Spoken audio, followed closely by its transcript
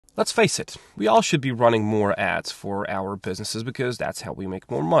Let's face it, we all should be running more ads for our businesses because that's how we make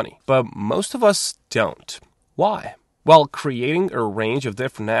more money. But most of us don't. Why? Well, creating a range of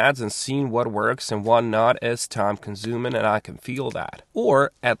different ads and seeing what works and what not is time consuming, and I can feel that.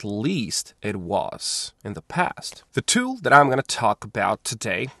 Or at least it was in the past. The tool that I'm going to talk about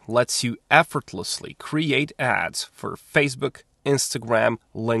today lets you effortlessly create ads for Facebook, Instagram,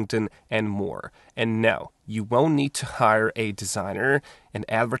 LinkedIn, and more. And no, you won't need to hire a designer, an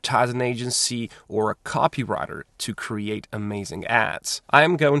advertising agency, or a copywriter to create amazing ads. I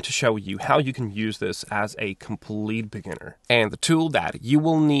am going to show you how you can use this as a complete beginner. And the tool that you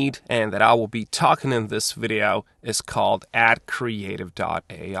will need and that I will be talking in this video is called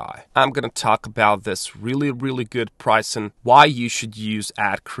adcreative.ai. I'm going to talk about this really good pricing, why you should use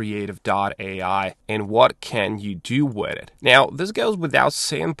adcreative.ai, and what can you do with it. Now, this goes without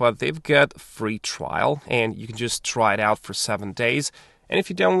saying, but they've got free trial and you can just try it out for 7 days. And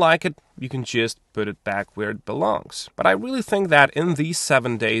if you don't like it, you can just put it back where it belongs. But I really think that in these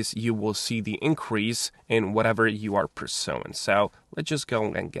 7 days, you will see the increase in whatever you are pursuing. So let's just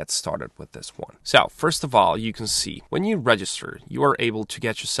go and get started with this one. So first of all, you can see when you register, you are able to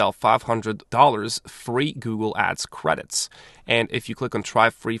get yourself $500 free Google Ads credits. And if you click on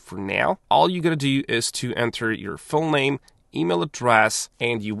try free for now, all you gotta do is to enter your full name, email address,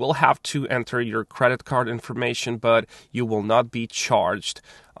 and you will have to enter your credit card information, but you will not be charged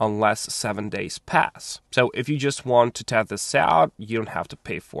unless 7 days pass. So if you just want to test this out, you don't have to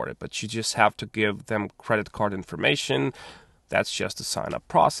pay for it, but you just have to give them credit card information. That's just a sign-up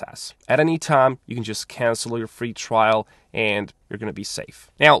process. At any time, you can just cancel your free trial and you're going to be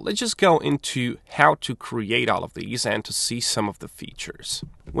safe. Now, let's just go into how to create all of these and to see some of the features.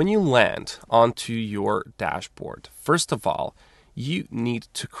 When you land onto your dashboard, first of all, you need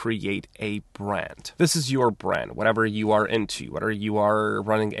to create a brand. This is your brand, whatever you are into, whether you are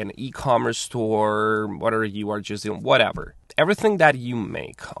running an e-commerce store, whether you are just doing whatever. Everything that you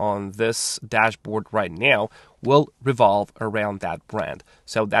make on this dashboard right now will revolve around that brand.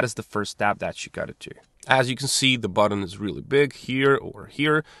 So that is the first step that you got to do. As you can see, the button is really big here or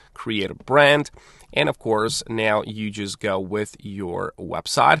here, create a brand. And of course, now you just go with your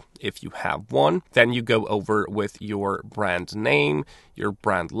website, if you have one. Then you go over with your brand name, your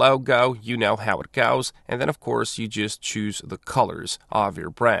brand logo, you know how it goes. And then of course, you just choose the colors of your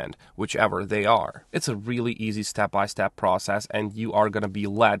brand, whichever they are. It's a really easy step-by-step process, and you are going to be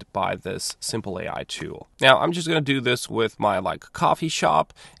led by this simple AI tool. Now, I'm just going to do this with my coffee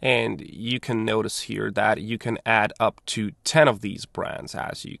shop, and you can notice here that you can add up to 10 of these brands,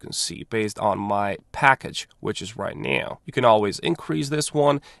 as you can see, based on my package, which is right now. You can always increase this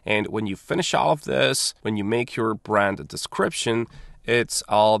one, and when you finish all of this, when you make your brand description, it's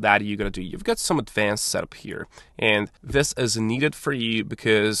all that you're going to do. You've got some advanced setup here, and this is needed for you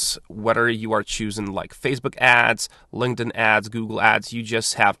because whether you are choosing Facebook ads, LinkedIn ads, Google ads, you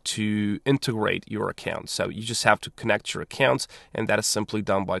just have to integrate your account. So you just have to connect your accounts, and that is simply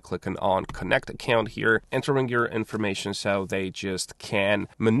done by clicking on connect account here, entering your information so they just can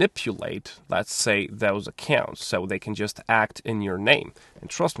manipulate, let's say, those accounts so they can just act in your name. And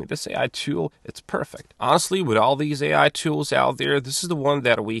trust me, this AI tool, it's perfect. Honestly, with all these AI tools out there, this is the one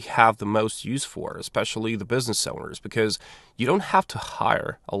that we have the most use for, especially the business owners, because you don't have to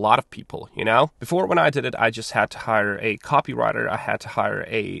hire a lot of people, you know? Before, when I did it, I just had to hire a copywriter, I had to hire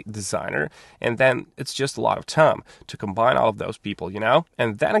a designer, and then it's just a lot of time to combine all of those people, you know?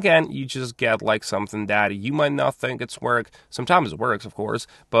 And then again, you just get something that you might not think it's work. Sometimes it works, of course,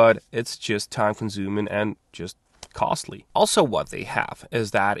 but it's just time consuming and just costly. Also, what they have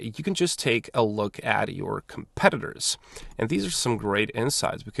is that you can just take a look at your competitors. And these are some great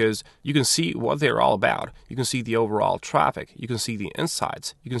insights because you can see what they're all about. You can see the overall traffic. You can see the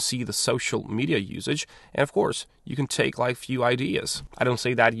insights. You can see the social media usage. And of course, you can take few ideas. I don't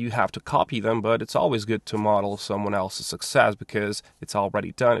say that you have to copy them, but it's always good to model someone else's success because it's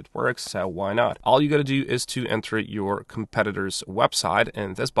already done. It works, so why not? All you got to do is to enter your competitor's website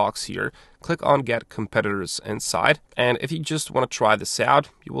in this box here. Click on Get Competitors Inside. And if you just want to try this out,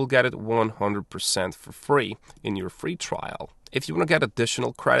 you will get it 100% for free in your free trial. If you want to get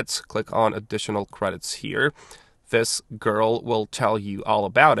additional credits, click on Additional Credits here. This girl will tell you all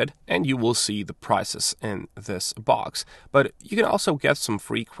about it, and you will see the prices in this box. But you can also get some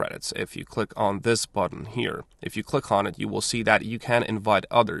free credits if you click on this button here. If you click on it, you will see that you can invite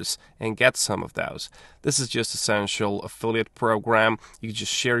others and get some of those. This is just essential affiliate program. You can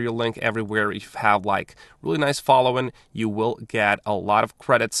just share your link everywhere. If you have really nice following, you will get a lot of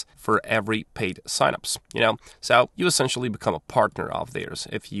credits for every paid signups, you know? So you essentially become a partner of theirs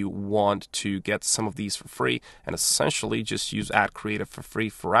if you want to get some of these for free, and essentially just use Ad Creative for free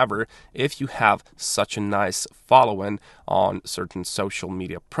forever if you have such a nice following on certain social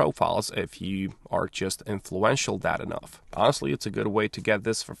media profiles, if you are just influential that enough. Honestly, it's a good way to get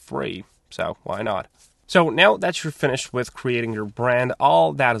this for free, so why not? So now that you're finished with creating your brand,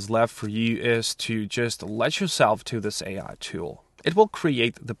 all that is left for you is to just let yourself to this AI tool. It will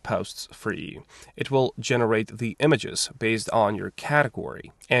create the posts for you. It will generate the images based on your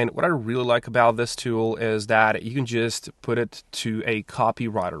category. And what I really like about this tool is that you can just put it to a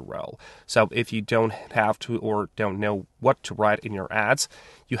copywriter role. So if you don't have to or don't know what to write in your ads,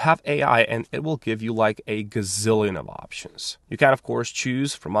 you have AI and it will give you like a gazillion of options. You can, of course,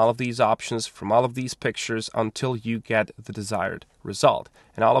 choose from all of these options, from all of these pictures until you get the desired result.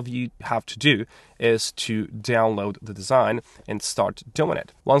 And all of you have to do is to download the design and start doing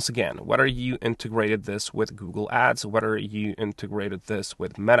it. Once again, whether you integrated this with Google Ads, whether you integrated this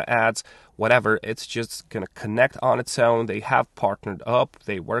with Meta Ads, whatever, it's just going to connect on its own. They have partnered up.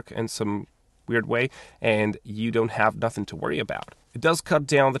 They work in some weird way, and you don't have nothing to worry about. It does cut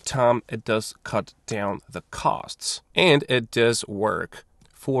down the time, it does cut down the costs, and it does work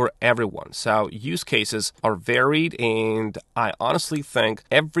for everyone. So use cases are varied, and I honestly think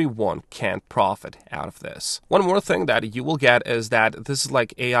everyone can profit out of this. One more thing that you will get is that this is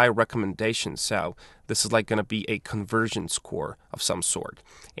like AI recommendations. So this is like going to be a conversion score of some sort.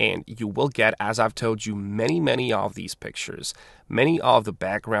 And you will get, as I've told you, many of these pictures, many of the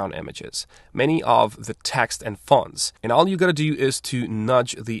background images, many of the text and fonts. And all you got to do is to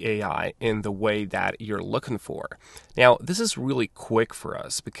nudge the AI in the way that you're looking for. Now, this is really quick for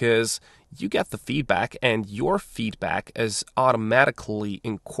us because you get the feedback and your feedback is automatically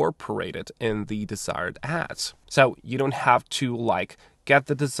incorporated in the desired ads. So you don't have to get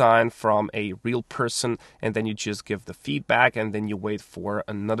the design from a real person and then you just give the feedback and then you wait for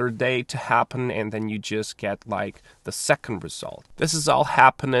another day to happen and then you just get the second result. This is all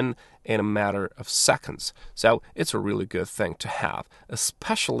happening in a matter of seconds. So it's a really good thing to have,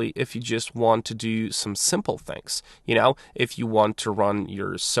 especially if you just want to do some simple things. You know, if you want to run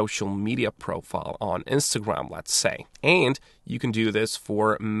your social media profile on Instagram, let's say, and you can do this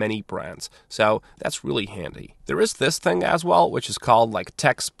for many brands. So that's really handy. There is this thing as well, which is called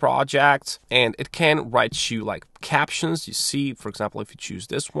text projects, and it can write you captions. You see, for example, if you choose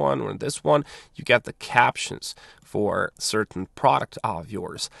this one or this one, you get the captions for certain product of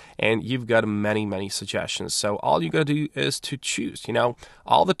yours, and you've got many suggestions. So all you gotta do is to choose.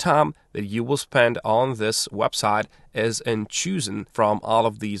 All the time that you will spend on this website is in choosing from all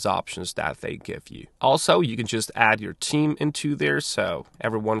of these options that they give you. Also, you can just add your team into there so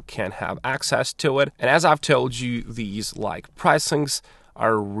everyone can have access to it. And as I've told you, these pricings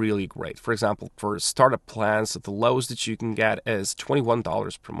are really great. For example, for startup plans, the lowest that you can get is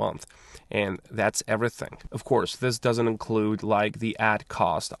 $21 per month. And that's everything. Of course, this doesn't include the ad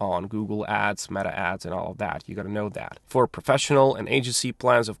cost on Google Ads, Meta Ads, and all of that. You got to know that. For professional and agency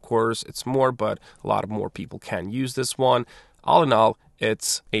plans, of course, it's more, but a lot of more people can use this one. All in all,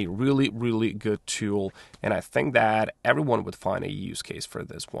 it's a really good tool, and I think that everyone would find a use case for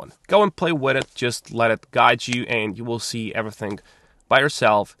this one. Go and play with it. Just let it guide you, and you will see everything by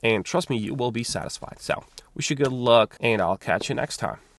yourself, and trust me, you will be satisfied. So, wish you good luck, and I'll catch you next time.